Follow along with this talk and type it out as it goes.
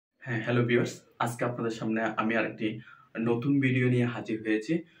হ্যাঁ, hello viewers. আজকে আপনাদের সামনে আমি আরেকটি নতুন ভিডিও নিয়ে হাজির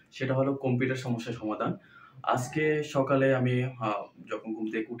হয়েছি। সেটা হলো কম্পিউটার সমস্যা সমাধান। আজকে সকালে আমি যখন ঘুম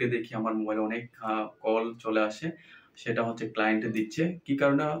থেকে উঠে দেখি আমার মোবাইলে অনেক কল চলে আসে। সেটা হচ্ছে ক্লায়েন্টে দিচ্ছে। কি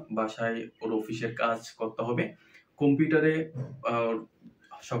কারণে? বাসায় ওর অফিসের কাজ করতে হবে। কম্পিউটারে আ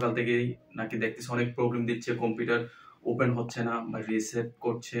সকাল থেকেই নাকি দেখতেছি অনেক প্রবলেম দিচ্ছে। কম্পিউটার ওপেন হচ্ছে না বা রিসেট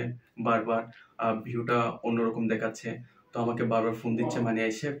করছে বারবার। ভিউটা অন্যরকম দেখাচ্ছে। তো আমাকে বারবার ফোন দিচ্ছে, মানে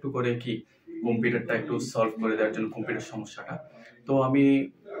এসে একটু করে কি কম্পিউটারটা একটু সলভ করে দেওয়ার জন্য কম্পিউটার সমস্যাটা। তো আমি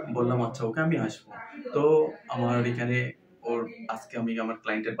বললাম আচ্ছা ওকে আমি আসবো। তো আমার এখানে ওর আজকে আমি আমার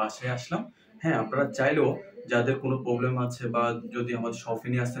ক্লায়েন্টের বাসায় আসলাম। হ্যাঁ, আপনারা চাইলেও যাদের কোনো প্রবলেম আছে বা যদি আমাদের শপে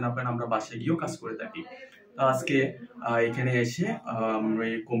নিয়ে আসতে না পারেন আমরা বাসায় গিয়েও কাজ করে থাকি। তো আজকে এখানে এসে আমরা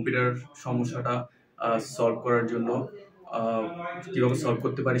এই কম্পিউটার সমস্যাটা সলভ করার জন্য আহ, কিভাবে সলভ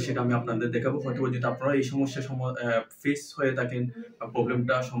করতে পারি সেটা আমি আপনাদের দেখাবো। হয়তো যদি আপনারা এই সমস্যার ফেস হয়ে থাকেন বা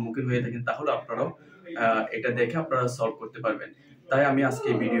প্রবলেমটা সম্মুখীন হয়ে থাকেন তাহলে আপনারাও এটা দেখে আপনারা সলভ করতে পারবেন। তাই আমি আজকে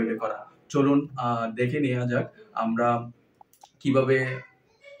এই ভিডিওটি করা। চলুন দেখে নেওয়া যাক আমরা কিভাবে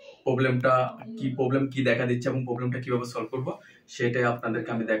প্রবলেম কি দেখা দিচ্ছে এবং প্রবলেমটা কিভাবে সলভ করব সেটাই আপনাদেরকে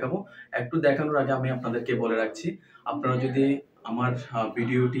আমি দেখাবো। একটু দেখানোর আগে আমি আপনাদেরকে বলে রাখছি, আপনারা যদি আমার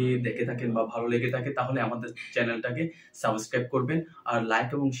ভিডিওটি দেখে থাকেন বা ভালো লেগে থাকে তাহলে আমাদের চ্যানেলটাকে সাবস্ক্রাইব করবেন আর লাইক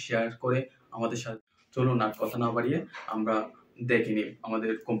এবং শেয়ার করে আমাদের সাথে। চলুন আর কথা না বাড়িয়ে আমরা দেখে নিই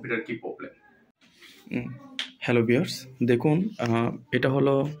আমাদের কম্পিউটার কি প্রবলেম। হ্যালো ভিউয়ার্স, দেখুন এটা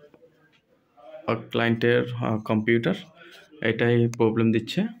হলো ক্লায়েন্টের কম্পিউটার। এটাই প্রবলেম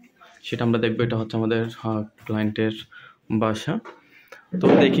দিচ্ছে, সেটা আমরা দেখবো। এটা হচ্ছে আমাদের ক্লায়েন্টের বাসা। তো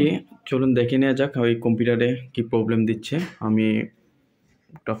চলুন দেখে নেওয়া যাক ওই কম্পিউটারে কি প্রবলেম দিচ্ছে। আমি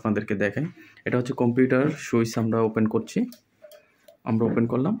একটু আপনাদেরকে দেখাই। এটা হচ্ছে কম্পিউটার সুইচ আমরা ওপেন করছি। আমরা ওপেন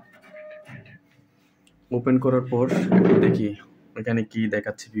করলাম। ওপেন করার পর দেখি এখানে কি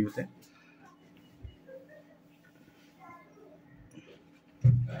দেখাচ্ছে ভিউতে।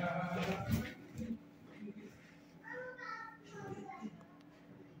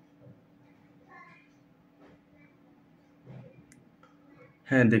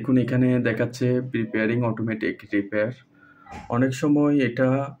 হ্যাঁ, দেখুন এখানে দেখাচ্ছে প্রিপেয়ারিং অটোমেটিক রিপেয়ার। অনেক সময় এটা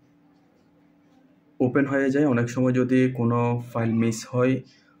ওপেন হয়ে যায়, অনেক সময় যদি কোনো ফাইল মিস হয়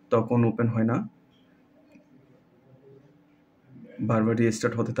তখন ওপেন হয় না, বারবার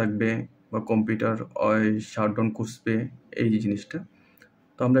রিস্টার্ট হতে থাকবে বা কম্পিউটার শাটডাউন খুঁজবে এই জিনিসটা।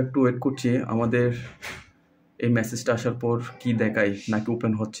 তো আমরা একটু ওয়েট করছি আমাদের এই মেসেজটা আসার পর কি দেখায় নাকি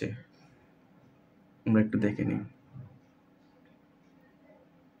ওপেন হচ্ছে আমরা একটু দেখে নিই।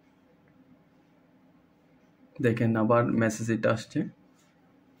 দেখেন আবার মেসেজ এটা আসছে।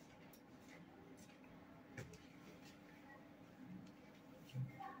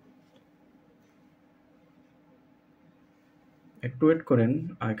 একটু ওয়েট করেন,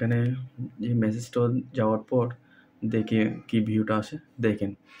 এখানে যে মেসেজটা যাওয়ার পর দেখে কি ভিউটা আসে।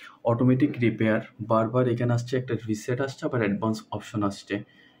 দেখেন অটোমেটিক রিপেয়ার, বারবার এখানে আসছে একটা রিসেট আসছে, আবার অ্যাডভান্স অপশন আসছে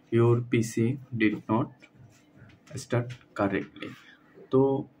your PC did not start correctly. তো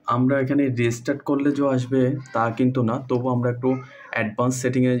আমরা এখানে রিস্টার্ট করলে যে আসবে তা কিন্তু না, তবু আমরা একটু অ্যাডভান্স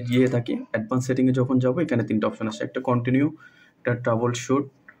সেটিংয়ে গিয়ে থাকি। অ্যাডভান্স সেটিংয়ে যখন যাবো এখানে তিনটা অপশন আসে, একটা কন্টিনিউ, একটা ট্রাবল শুট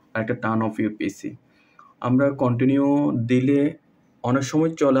আর একটা টার্ন অফ ইউর পিসি। আমরা কন্টিনিউ দিলে অনেক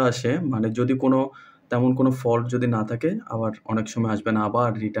সময় চলে আসে, মানে যদি তেমন কোনো ফল্ট যদি না থাকে আবার অনেক সময় আসবে না, আবার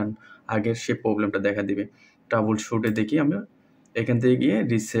রিটার্ন আগের সে প্রবলেমটা দেখা দিবে। ট্রাবল শুটে দেখি আমরা এখান থেকে গিয়ে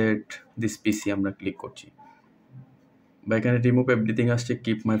রিসেট দিস পিসি আমরা ক্লিক করছি, বা এখানে রিমুভ এভরিথিং আসছে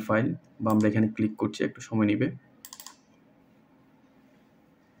কিপ মাই ফাইল, বা আমরা এখানে ক্লিক করছি, একটু সময় নিবে।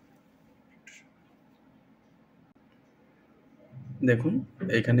 দেখুন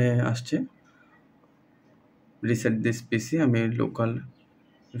এখানে আসছে রিসেট দিস পিসি, আমি লোকাল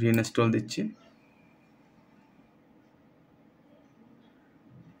রিইনস্টল দিচ্ছি।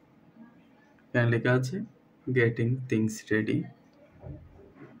 এখানে লেখা আছে গেটিং থিংস রেডি,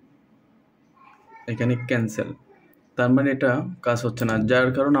 এখানে ক্যান্সেল। তার মানে এটা কাজ হচ্ছে না, যার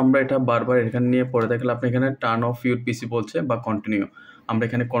কারণ আমরা এটা বারবার এখানে নিয়ে পড়ে থাকলে আপনি এখানে টার্ন অফ ইউর পিসি বলছে বা কন্টিনিউ, আমরা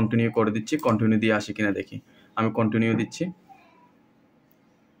এখানে কন্টিনিউ করে দিচ্ছি। কন্টিনিউ দিয়ে আসি কিনা দেখি, আমি কন্টিনিউ দিচ্ছি।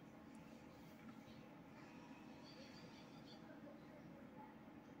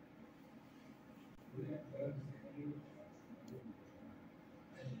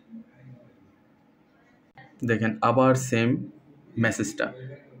 দেখেন আবার সেম মেসেজটা,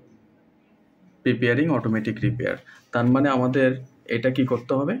 প্রিপেয়ারিং অটোমেটিক রিপেয়ার। তার মানে আমাদের এটা কি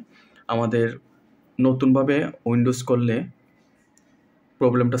করতে হবে, আমাদের নতুনভাবে উইন্ডোজ করলে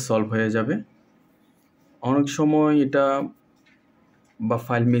প্রবলেমটা সলভ হয়ে যাবে। অনেক সময় এটা বা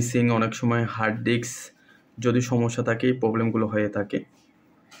ফাইল মিসিং, অনেক সময় হার্ড ডিস্ক যদি সমস্যা থাকে এই প্রবলেমগুলো হয়ে থাকে।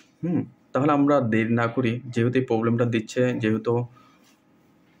 তাহলে আমরা দেরি না করি, যেহেতু এই প্রবলেমটা দিচ্ছে, যেহেতু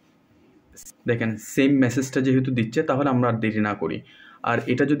দেখেন সেম মেসেজটা যেহেতু দিচ্ছে, তাহলে আমরা আর দেরি না করি। আর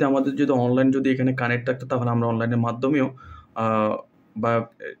এটা যদি আমাদের যদি অনলাইন যদি এখানে কানেক্ট থাকতো, তাহলে আমরা অনলাইনের মাধ্যমেও বা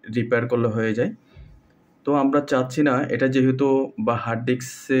রিপেয়ার করলে হয়ে যায়। তো আমরা চাচ্ছি না এটা, যেহেতু বা হার্ড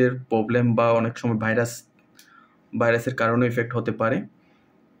ডিস্কের প্রবলেম বা অনেক সময় ভাইরাসের কারণে ইফেক্ট হতে পারে,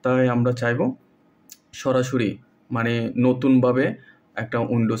 তাই আমরা চাইবো সরাসরি মানে নতুনভাবে একটা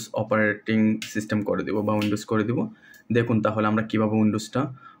উইন্ডোজ অপারেটিং সিস্টেম করে দেব বা উইন্ডোজ করে দেব। দেখুন তাহলে আমরা কিভাবে উইন্ডোজটা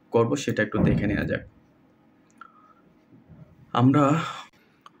করব সেটা একটু দেখে নেওয়া যাক। আমরা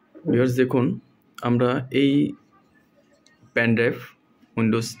ভিউয়ার্স দেখুন, আমরা এই পেনড্রাইভ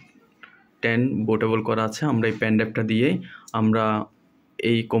উইন্ডোজ 10 বুটেবল করা আছে, আমরা এই পেনড্রাইভটা দিয়েই আমরা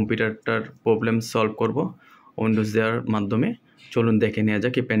এই কম্পিউটারটার প্রবলেম সলভ করব উইন্ডোজ দেওয়ার মাধ্যমে। চলুন দেখে নেওয়া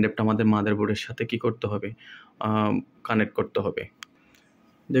যাক এই পেনড্রাইভটা আমাদের মাদারবোর্ডের সাথে কি করতে হবে, কানেক্ট করতে হবে।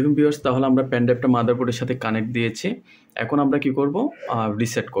 দেখুন ভিউয়ার্স, তাহলে আমরা পেনড্রাইভটা মাদারবোর্ডের সাথে কানেক্ট দিয়েছি। এখন আমরা কি করব,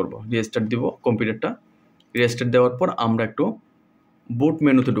 রিসেট করব, রিস্টার্ট দিব কম্পিউটারটা। রিস্টার্ট দেওয়ার পর আমরা একটু বুট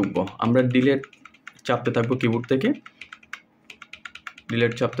মেনুতে ঢুকবো। আমরা ডিলেট চাপতে থাকবো, কিবোর্ড থেকে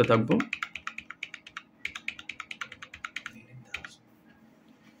ডিলেট চাপতে থাকবো।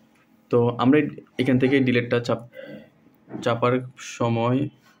 তো আমরা এখান থেকে ডিলেটটা চাপার সময়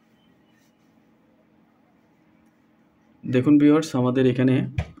দেখুন ভিউয়ার্স, আমাদের এখানে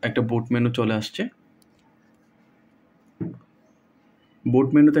একটা বুট মেনু চলে আসছে। বুট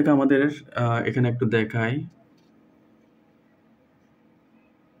মেনু থেকে আমাদের এখানে একটু দেখাই,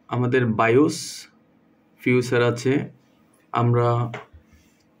 আমাদের বায়োস ফিউচার আছে। আমরা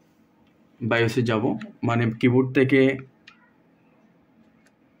বায়োসে যাব, মানে কিবোর্ড থেকে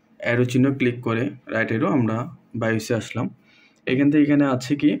অ্যারো চিহ্ন ক্লিক করে রাইট অ্যারো আমরা বায়োসে আসলাম। এখান থেকে এখানে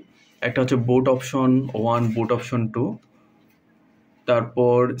আছে কি, একটা হচ্ছে বুট অপশন 1, বুট অপশন 2,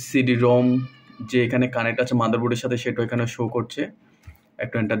 তারপর সিডি রোম যে এখানে কানেক্ট আছে মাদারবোর্ডের সাথে সেটা এখানে শো করছে।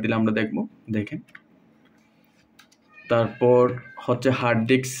 একটু এন্টার দিলে আমরা দেখেন। তারপর হচ্ছে হার্ড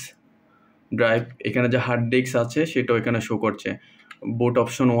ডিস্ক ড্রাইভ, এখানে যে হার্ড ডিস্ক আছে সেটাও এখানে শো করছে। বুট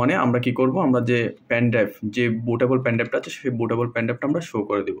অপশন 1-এ আমরা কি করব, আমরা যে পেনড্রাইভ, যে বুটেবল পেনড্রাইভটা আছে সেই বুটেবল পেনড্রাইভটা আমরা শো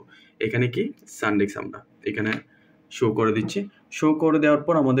করে দেব। এখানে কি সানডিস্ক আমরা এখানে শো করে দিচ্ছি। শো করে দেওয়ার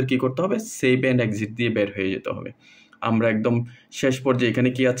পর আমাদের কি করতে হবে, সেভ অ্যান্ড এক্সিট দিয়ে বের হয়ে যেতে হবে। আমরা একদম শেষ পর্যায়ে এখানে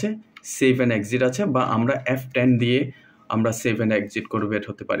কি আছে, সেভ অ্যান্ড এক্সিট আছে, বা আমরা F10 দিয়ে আমরা সেভ অ্যান্ড এক্সিট করে বের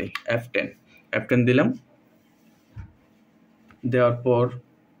হতে পারি। F10 দিলাম। দেওয়ার পর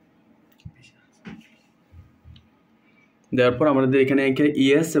আমাদের এখানে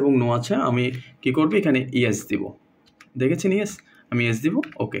ইয়েস এবং নো আছে। আমি কি করব, এখানে ইয়েস দিব। দেখেছেন ইয়েস, আমি ইয়েস দিব।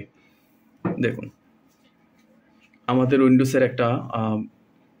 ওকে, দেখুন আমাদের উইন্ডোজের একটা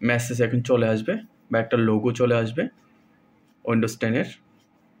মেসেজ এখন চলে আসবে বা একটা লোগো চলে আসবে উইন্ডোজ 10-এর।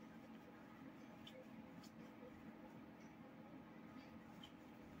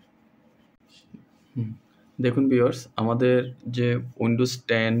 দেখুন ভিউয়ার্স, আমাদের যে উইন্ডোজ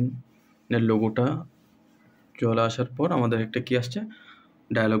 10-এর লোগোটা চলে আসার পর আমাদের একটা কি আসছে,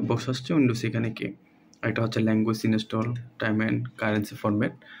 ডায়ালগ বক্স আসছে উইন্ডোজ। এখানে কি একটা হচ্ছে language install, time and currency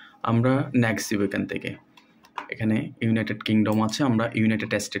format. আমরা নেক্সট দিব এখান থেকে। এখানে ইউনাইটেড কিংডম আছে, আমরা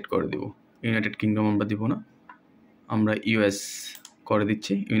ইউনাইটেড স্টেট করে দিব। ইউনাইটেড কিংডম আমরা দিব না, আমরা ইউএস করে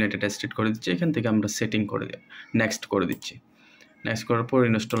দিচ্ছি, ইউনাইটেড স্টেট করে দিচ্ছি। এখান থেকে আমরা সেটিং করে নেক্সট করে দিচ্ছি। নেক্সট করার পর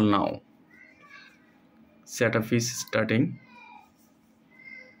install now, set up is starting.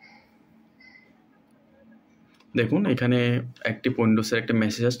 দেখুন এখানে অ্যাক্টিভ উইন্ডোজের একটা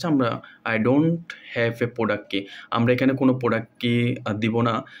মেসেজ আসছে, আমরা I don't have a product কি, আমরা এখানে কোনো প্রোডাক্ট কি দিব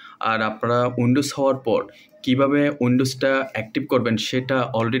না। আর আপনারা উইন্ডোজ হওয়ার পর কিভাবে উইন্ডোজটা অ্যাক্টিভ করবেন সেটা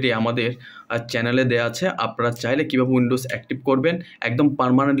অলরেডি আমাদের চ্যানেলে দেওয়া আছে। আপনারা চাইলে কিভাবে উইন্ডোজ অ্যাক্টিভ করবেন, একদম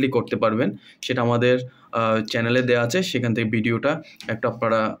পার্মানেন্টলি করতে পারবেন, সেটা আমাদের চ্যানেলে দেওয়া আছে। সেখান থেকে ভিডিওটা একটা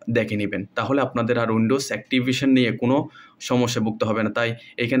আপনারা দেখে নেবেন, তাহলে আপনাদের আর উইন্ডোজ অ্যাক্টিভেশন নিয়ে কোনো সমস্যা ভুগতে হবে না। তাই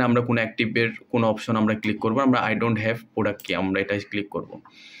এখানে আমরা কোনো অ্যাক্টিভের কোনো অপশন আমরা ক্লিক করব, আমরা আই ডোন্ট হ্যাভ প্রোডাক্ট কি, আমরা এটাই ক্লিক করব।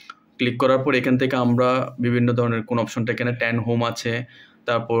 ক্লিক করার পর এখান থেকে আমরা বিভিন্ন ধরনের কোন অপশনটা, এখানে 10 হোম আছে,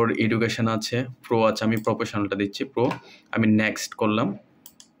 তারপর এডুকেশন আছে, প্রো আছে, আমি প্রফেশনালটা দিচ্ছি প্রো। আমি নেক্সট করলাম।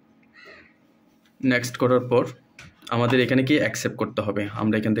 নেক্সট করার পর আমাদের এখানে কি অ্যাকসেপ্ট করতে হবে,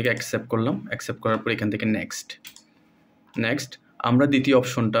 আমরা এখান থেকে অ্যাকসেপ্ট করলাম। অ্যাকসেপ্ট করার পর এখান থেকে নেক্সট আমরা দ্বিতীয়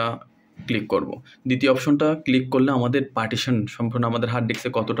অপশনটা ক্লিক করব। দ্বিতীয় অপশনটা ক্লিক করলে আমাদের পার্টিশন সম্পূর্ণ, আমাদের হার্ড ডিস্কে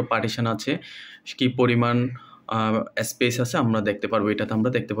কতটা পার্টিশন আছে, কী পরিমাণ স্পেস আছে আমরা দেখতে পারবো। এটাতে আমরা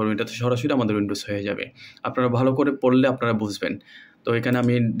দেখতে পারবো, এটাতে সরাসরি আমাদের উইন্ডোজ হয়ে যাবে। আপনারা ভালো করে পড়লে আপনারা বুঝবেন। তো এখানে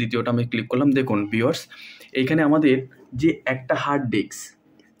আমি দ্বিতীয়টা আমি ক্লিক করলাম। দেখুন ভিউয়ার্স, এইখানে আমাদের যে একটা হার্ড ডিস্ক,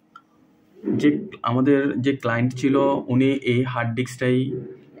 যে আমাদের যে ক্লায়েন্ট ছিল উনি এই হার্ড ডিস্কটাই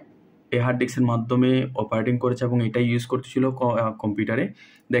এই হার্ড ডিস্কের মাধ্যমে অপারেটিং করেছে এবং এটাই ইউজ করতেছিল কম্পিউটারে।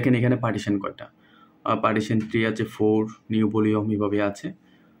 দেখেন এখানে পার্টিশন কয়টা, পার্টিশন 3 আছে, 4 নিউ ভলিউম এভাবে আছে।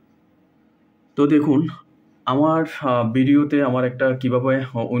 তো দেখুন আমার ভিডিওতে আমার একটা কিভাবে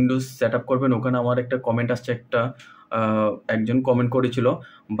উইন্ডোজ সেট আপ করবেন ওখানে আমার একটা কমেন্ট আসছে, একজন কমেন্ট করেছিল,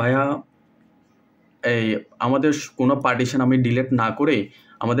 ভাইয়া এই আমাদের কোনো পার্টিশন আমি ডিলিট না করে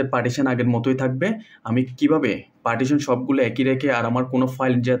আমাদের পার্টিশন আগের মতোই থাকবে, আমি কিভাবে পার্টিশন সবগুলো একই রেখে আর আমার কোনো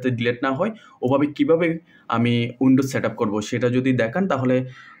ফাইল যাতে ডিলিট না হয় ওভাবে কিভাবে আমি উইন্ডোজ সেট আপ করবো সেটা যদি দেখান তাহলে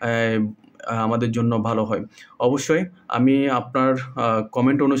আমাদের জন্য ভালো হয়। অবশ্যই আমি আপনার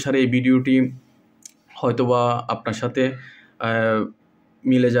কমেন্ট অনুসারে এই ভিডিওটি হয়তোবা আপনার সাথে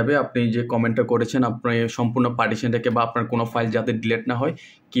মিলে যাবে। আপনি যে কমেন্টটা করেছেন আপনি সম্পূর্ণ পার্টিশন রেখে বা আপনার কোনো ফাইল যাতে ডিলিট না হয়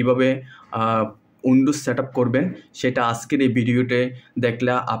কীভাবে উইন্ডোজ সেট আপ করবেন সেটা আজকের এই ভিডিওতে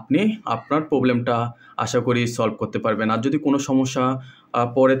দেখলে আপনি আপনার প্রবলেমটা আশা করি সলভ করতে পারবেন। আর যদি কোনো সমস্যা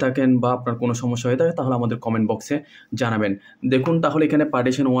পড়ে থাকেন বা আপনার কোনো সমস্যা হয়ে থাকে তাহলে আমাদের কমেন্ট বক্সে জানাবেন। দেখুন তাহলে এখানে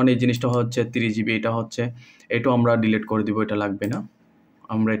পার্টিশন 1 এই জিনিসটা হচ্ছে 3 GB, এটা হচ্ছে এটাও আমরা ডিলিট করে দিব, এটা লাগবে না,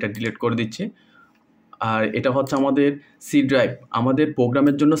 আমরা এটা ডিলিট করে দিচ্ছি। আর এটা হচ্ছে আমাদের সি ড্রাইভ, আমাদের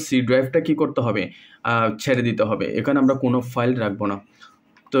প্রোগ্রামের জন্য সি ড্রাইভটা কী করতে হবে, ছেড়ে দিতে হবে, এখানে আমরা কোনো ফাইল রাখবো না।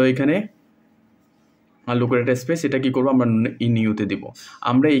 তো এখানে লোকেটেড স্পেস এটা কী করবো আমরা নিউতে দিব।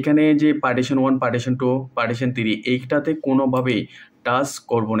 আমরা এখানে যে পার্টিশন 1, পার্টিশন 2, পার্টিশন 3 এইটাতে কোনোভাবেই টাচ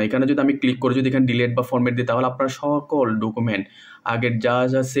করবো না। এখানে যদি আমি ক্লিক করে যদি এখানে ডিলিট বা ফরম্যাট দিই তাহলে আপনার সকল ডকুমেন্ট আগের যা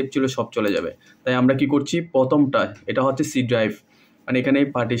যা সেভ ছিল সব চলে যাবে। তাই আমরা কি করছি, প্রথমটা এটা হচ্ছে সি ড্রাইভ, মানে এখানে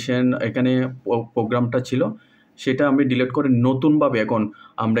পার্টিশন এখানে প্রোগ্রামটা ছিল সেটা আমি ডিলিট করে নতুনভাবে এখন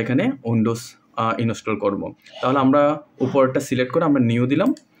আমরা এখানে উইন্ডোজ ইনস্টল করব। তাহলে আমরা উপরটা সিলেক্ট করে আমরা নিউ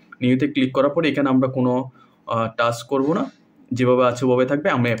দিলাম, নিউতে ক্লিক করার পরে এখানে আমরা কোনো টাচ করব না, যেভাবে আছে ওভাবে থাকবে,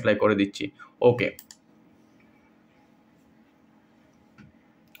 আমি অ্যাপ্লাই করে দিচ্ছি। ওকে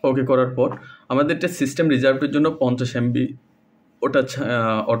ওকে করার পর আমাদের একটা সিস্টেম রিজার্ভের জন্য 50 MB ওটা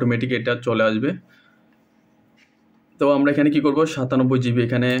অটোমেটিক এটা চলে আসবে। তো আমরা এখানে কি করব, 97 GB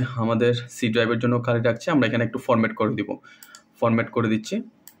এখানে আমাদের সি ড্রাইভের জন্য খালি রাখছি, আমরা এখানে একটু ফরম্যাট করে দিব, ফরম্যাট করে দিচ্ছি।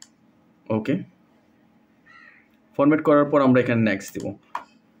 ওকে ফরম্যাট করার পর আমরা এখানে নেক্সট দিব।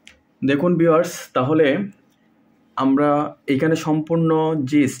 দেখুন ভিউয়ার্স তাহলে আমরা এখানে সম্পূর্ণ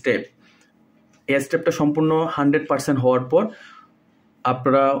যে স্টেপ, এই স্টেপটা সম্পূর্ণ 100% হওয়ার পর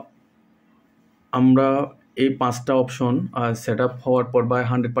আমরা এই 5টা অপশন সেট আপ হওয়ার পর বা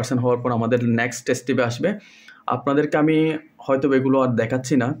 100% হওয়ার পর আমাদের নেক্সট স্টেপে আসবে। আপনাদেরকে আমি হয়তো এগুলো আর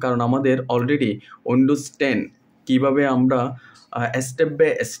দেখাচ্ছি না, কারণ আমাদের অলরেডি উইন্ডোজ 10 কীভাবে আমরা স্টেপ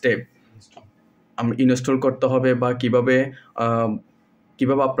বাই স্টেপ ইনস্টল করতে হবে বা কীভাবে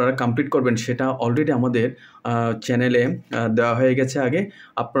আপনারা কমপ্লিট করবেন সেটা অলরেডি আমাদের চ্যানেলে দেওয়া হয়ে গেছে আগে।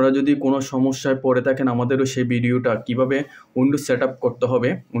 আপনারা যদি কোনো সমস্যায় পড়ে থাকেন আমাদেরও সেই ভিডিওটা কীভাবে উইন্ডোজ সেট আপ করতে হবে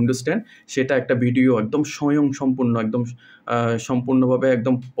উইন্ডোজ 10 সেটা একটা ভিডিও একদম সম্পূর্ণ একদম সম্পূর্ণভাবে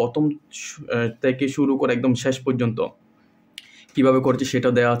একদম প্রথম থেকে শুরু করে একদম শেষ পর্যন্ত কীভাবে করছি সেটা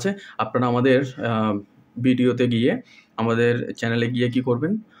দেওয়া আছে। আপনারা আমাদের ভিডিওতে গিয়ে আমাদের চ্যানেলে গিয়ে কী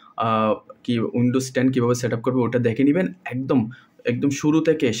করবেন, কি উইন্ডোজ 10 কীভাবে সেট আপ করবে ওটা দেখে নেবেন একদম শুরু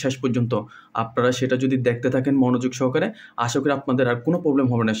থেকে শেষ পর্যন্ত। আপনারা সেটা যদি দেখতে থাকেন মনোযোগ সহকারে আশা করি আপনাদের আর কোনো প্রবলেম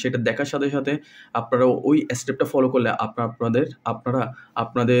হবে না। সেটা দেখার সাথে সাথে আপনারা ওই স্টেপটা ফলো করলে আপনারা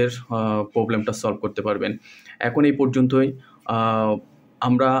আপনাদের প্রবলেমটা সলভ করতে পারবেন। এখন এই পর্যন্তই,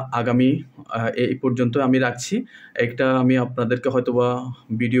 আমরা আগামী এই পর্যন্ত আমি রাখছি। একটা আমি আপনাদেরকে হয়তোবা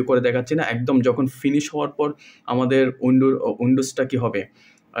ভিডিও করে দেখাচ্ছি না, একদম যখন ফিনিশ হওয়ার পর আমাদের উইন্ডোজটা কী হবে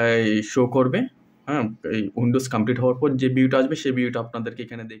শো করবে। হ্যাঁ, এই উইন্ডোজ কমপ্লিট হওয়ার পর যে ভিউটা আসবে সেই ভিউটা আপনাদেরকে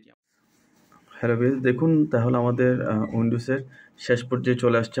এখানে দেখি। হ্যালো ভিউয়ার্স দেখুন তাহলে আমাদের উইন্ডোজের শেষ পর্যায়ে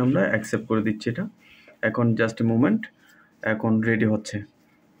চলে আসছে, আমরা অ্যাকসেপ্ট করে দিচ্ছি এটা। এখন জাস্ট এ মোমেন্ট, এখন রেডি হচ্ছে।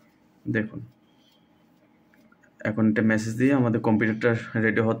 দেখুন এখন একটা মেসেজ দিয়ে আমাদের কম্পিউটারটা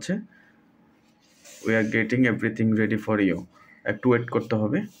রেডি হচ্ছে, we are getting everything ready for you. একটু ওয়েট করতে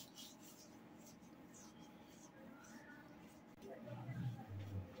হবে।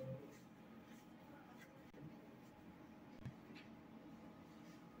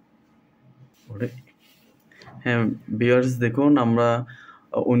 হ্যাঁ ভিউয়ার্স দেখুন আমরা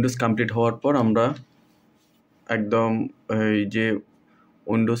উইন্ডোজ কমপ্লিট হওয়ার পর আমরা একদম এই যে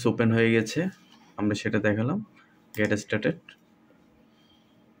উইন্ডোজ ওপেন হয়ে গেছে আমরা সেটা দেখালাম। Get started.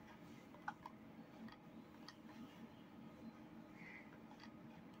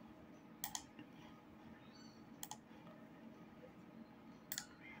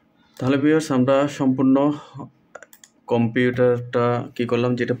 তাহলে ভিউয়ার্স আমরা সম্পূর্ণ কম্পিউটারটা কী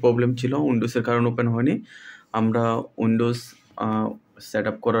করলাম, যেটা প্রবলেম ছিল উইন্ডোজের কারণে ওপেন হয়নি, আমরা উইন্ডোজ সেট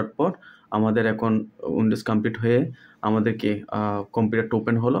আপ করার পর আমাদের এখন উইন্ডোজ কমপ্লিট হয়ে আমাদেরকে কম্পিউটারটা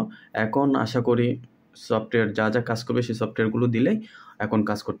ওপেন হলো। এখন আশা করি সফটওয়্যার যা যা কাজ করবে সেই সফটওয়্যারগুলো দিলেই এখন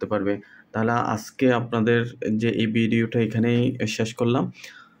কাজ করতে পারবে। তাহলে আজকে আপনাদের যে এই ভিডিওটা এখানেই শেষ করলাম।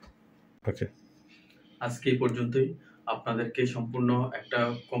 ওকে, আজকে এই পর্যন্তই। আপনাদেরকে সম্পূর্ণ একটা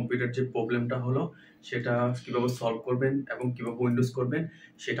কম্পিউটার যে প্রবলেমটা হলো সেটা কিভাবে সলভ করবেন এবং কিভাবে উইন্ডোজ করবেন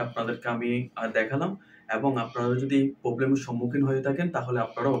সেটা আপনাদেরকে আমি দেখালাম। এবং আপনারা যদি প্রবলেমের সম্মুখীন হয়ে থাকেন তাহলে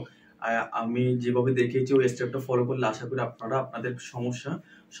আপনারাও আমি যেভাবে দেখিয়েছি ওই স্টেপটা ফলো করলে আশা করি আপনারা আপনাদের সমস্যা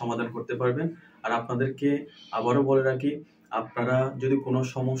সমাধান করতে পারবেন। আর আপনাদেরকে আবারও বলে রাখি, আপনারা যদি কোনো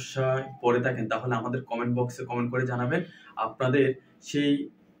সমস্যায় পড়ে থাকেন তাহলে আমাদের কমেন্ট বক্সে কমেন্ট করে জানাবেন। আপনাদের সেই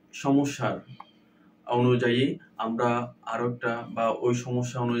সমস্যার অনুযায়ী আমরা আরো একটা বা ওই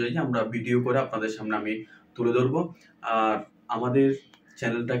সমস্যা অনুযায়ী আমরা ভিডিও করে আপনাদের সামনে আমি তুলে ধরবো। আর আমাদের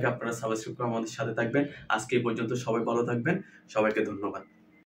চ্যানেলটাকে আপনারা সাবস্ক্রাইব করে আমাদের সাথে থাকবেন। আজকে এই পর্যন্ত, সবাই ভালো থাকবেন, সবাইকে ধন্যবাদ।